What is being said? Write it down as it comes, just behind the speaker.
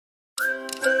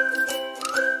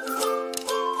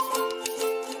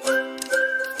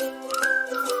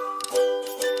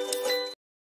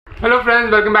Hello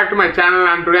friends, welcome back to my channel,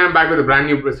 and today I'm back with a brand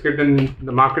new biscuit in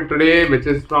the market today, which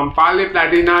is from Parle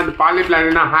Platina, the Parle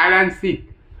Platina Hide and Seek.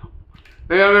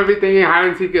 Now you may be thinking Hide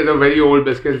and Seek is a very old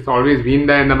biscuit, it's always been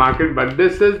there in the market, but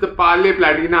this is the Parle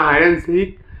Platina Hide and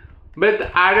Seek with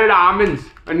added almonds,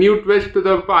 a new twist to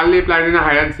the Parle Platina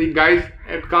Hide and Seek, guys.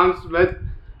 It comes with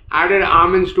added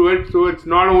almonds to it, so it's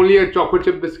not only a chocolate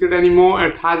chip biscuit anymore,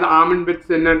 it has almond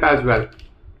bits in it as well.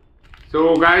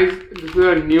 So guys, this is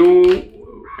a new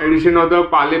edition of the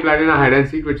Parle Platina Hide and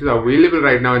Seek, which is available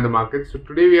right now in the market. So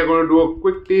today we are going to do a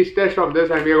quick taste test of this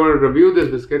and we are going to review this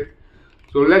biscuit.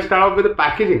 So let's start off with the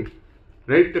packaging.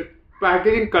 Right, the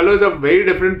packaging colors are very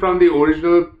different from the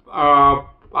original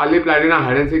Parle Platina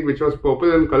Hide and Seek, which was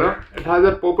purple in color. It has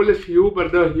a purplish hue,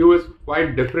 but the hue is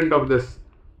quite different of this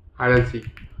Hide and Seek.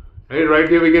 Right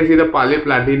here we can see the Parle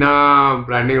Platina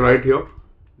branding right here.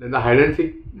 Then the Hide and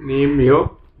Seek name here,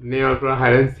 name of the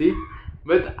Hide and Seek,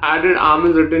 with added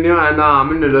almonds written here and the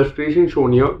almond illustration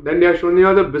shown here. Then they are shown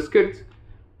here the biscuits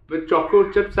with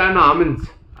chocolate chips and almonds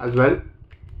as well.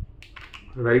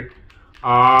 Right.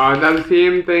 That's the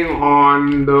same thing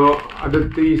on the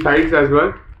other three sides as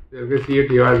well. You can see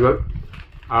it here as well.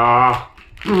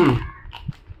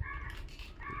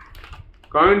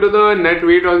 Coming to the net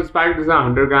weight of this pack, this is a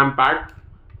 100-gram pack,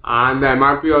 and the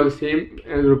MRP are the same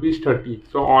as rupees 30.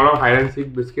 So all of Hide and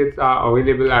Seek biscuits are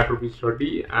available at rupees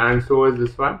 30, and so is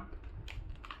this one.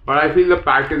 But I feel the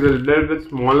pack is a little bit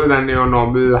smaller than your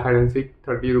normal Hide and Seek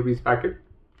 30 rupees packet.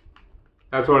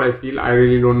 That's what I feel. I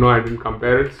really don't know. I didn't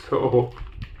compare it. So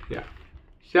yeah.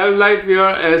 Shelf life here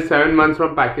is 7 months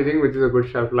from packaging, which is a good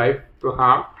shelf life to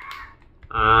have.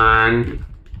 And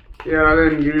here are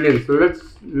the ingredients. So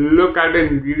let's look at the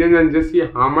ingredients and just see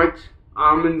how much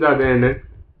almonds are there in it,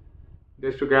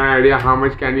 just to get an idea how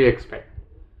much can we expect.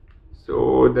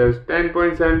 So there's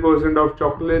 10.7% of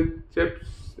chocolate chips,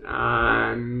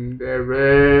 and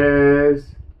there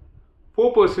is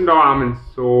 4% of almonds,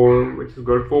 so which is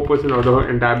good. 4% of the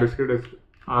entire biscuit is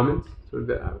almonds,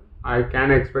 so I can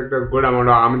expect a good amount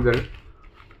of almonds in it.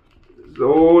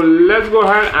 So let's go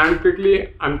ahead and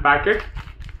quickly unpack it,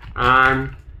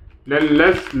 and then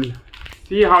let's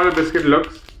see how the biscuit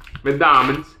looks with the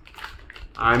almonds,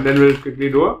 and then we'll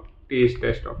quickly do a taste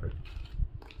test of it.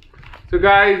 So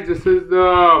guys, this is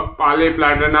the Parle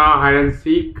Platina Hide and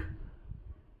Seek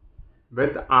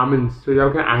with almonds. So you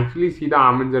can actually see the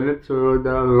almonds in it. So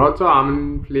there are lots of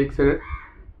almond flakes in it,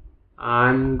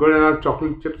 and good enough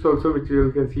chocolate chips also, which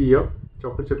you can see here.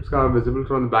 Chocolate chips are visible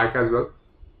from the back as well.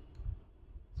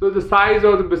 So the size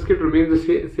of the biscuit remains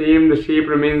the same, the shape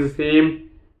remains the same.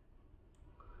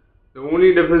 The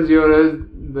only difference here is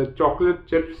the chocolate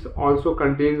chips also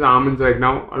contains almonds right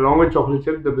now. Along with chocolate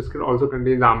chips, the biscuit also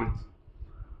contains almonds.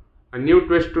 A new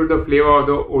twist to the flavor of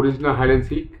the original Hide and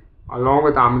Seek, along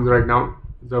with almonds right now,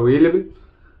 is available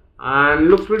and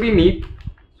looks pretty neat.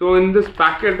 So in this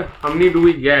packet, how many do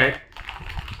we get?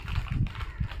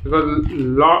 Because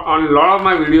on a lot of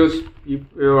my videos,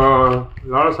 a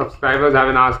lot of subscribers have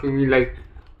been asking me like,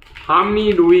 how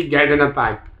many do we get in a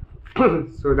pack?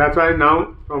 So that's why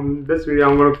now from this video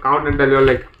I'm going to count and tell you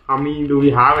like how many do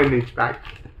we have in each pack.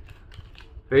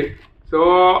 Right.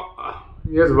 So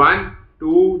here's 1,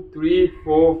 2, 3,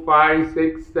 4, 5,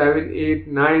 6, 7, 8,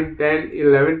 9, 10,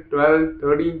 11, 12,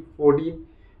 13, 14,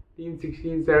 15,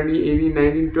 16, 17, 18,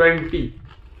 19, 20.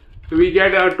 So we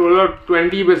get a total of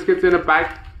 20 biscuits in a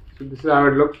pack. So this is how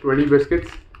it looks, 20 biscuits.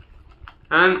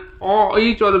 And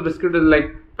each of the biscuit is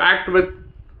like packed with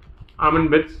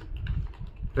almond bits.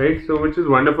 Right, so which is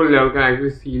wonderful. You can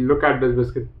actually see, look at this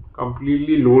biscuit,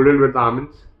 completely loaded with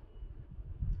almonds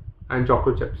and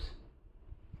chocolate chips.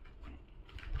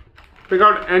 Pick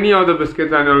out any of the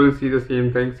biscuits and you will see the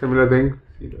same thing, similar thing.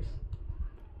 See this.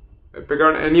 Pick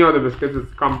out any of the biscuits,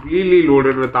 it's completely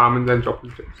loaded with almonds and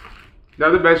chocolate chips.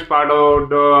 That's the best part of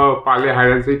the Parle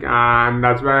Hide and Seek, and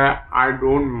that's why I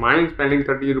don't mind spending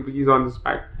 30 rupees on this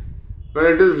pack. But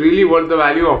it is really worth the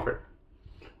value of it.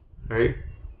 Right?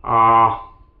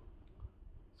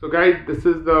 So guys, this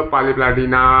is the Parle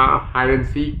Platina Hide and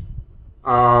Seek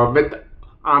with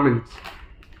almonds.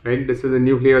 Right, this is a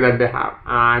new flavor that they have,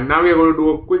 and now we are going to do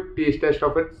a quick taste test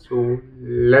of it. So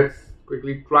let's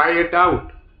quickly try it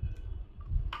out.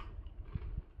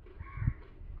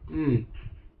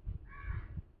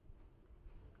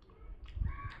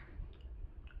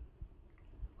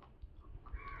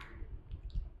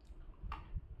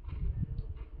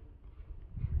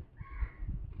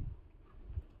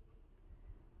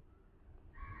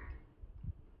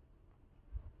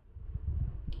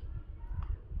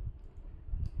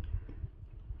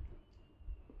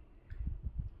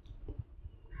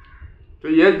 So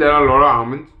yes, there are a lot of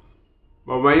almonds,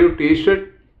 but when you taste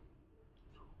it,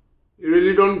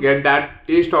 don't get that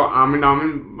taste of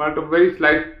almond, but a very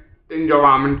slight tinge of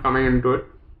almond coming into it.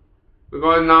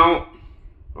 Because now,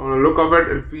 on a look of it,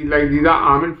 it feels like these are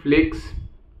almond flakes.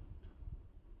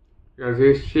 You can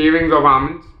say shavings of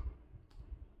almonds,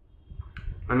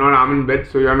 and not almond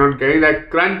bits, so you are not getting that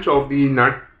crunch of the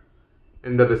nut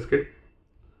in the biscuit.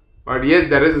 But yes,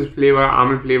 there is this flavor,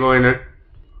 almond flavor in it,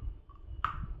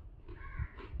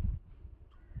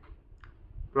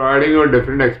 providing you a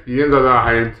different experience of the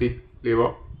hide and seek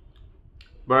flavor.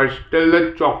 But still,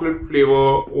 the chocolate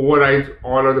flavor overrides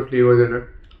all of the flavors in it.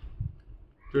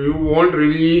 So you won't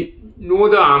really know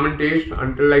the almond taste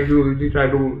until like you really try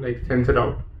to like sense it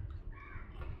out.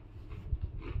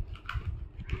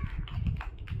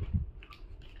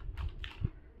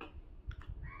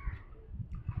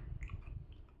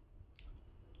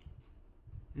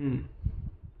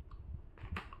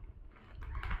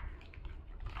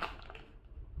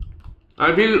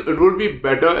 I feel it would be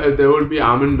better if there would be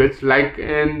almond bits like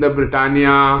in the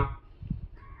Britannia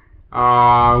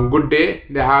Good Day.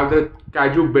 They have the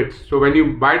cashew bits, so when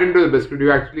you bite into the biscuit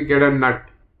you actually get a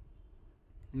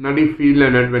nutty feel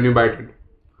in it when you bite it.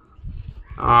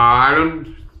 I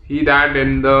don't see that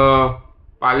in the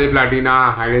Parle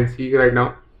Platina hide and seek right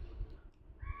now.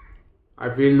 I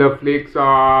feel the flakes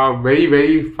are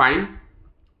very fine,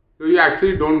 so you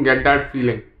actually don't get that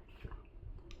feeling,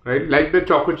 right? Like the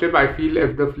chocolate chip, I feel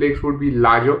if the flakes would be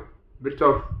larger bits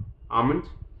of almonds,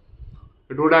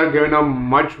 it would have given a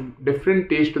much different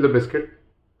taste to the biscuit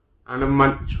and a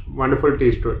much wonderful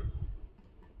taste to it.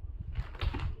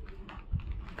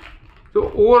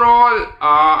 So overall,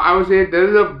 I would say there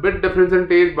is a bit difference in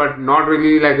taste, but not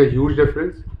really like a huge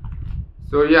difference.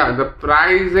 So yeah, the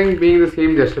pricing being the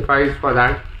same justifies for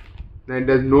that. Then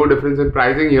there's no difference in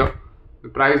pricing here. The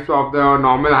price of the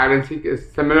normal hide and seek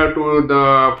is similar to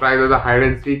the price of the hide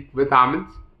and seek with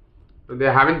almonds. So they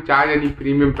haven't charged any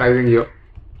premium pricing here,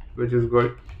 which is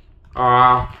good.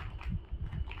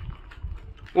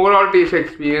 Overall taste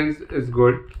experience is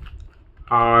good.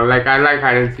 Like I like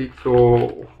hide and seek,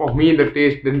 so for me the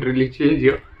taste didn't really change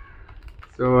here.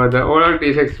 So the overall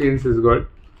taste experience is good.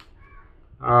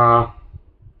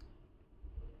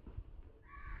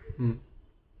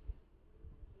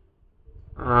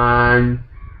 And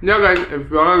yeah guys,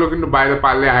 if you are looking to buy the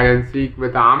Parle hide and seek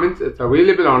with almonds, it's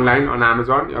available online on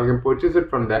Amazon. You can purchase it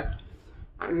from there.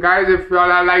 And guys, if you all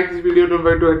have liked this video, don't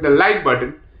forget to hit the like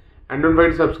button and don't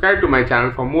forget to subscribe to my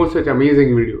channel for more such amazing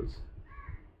videos.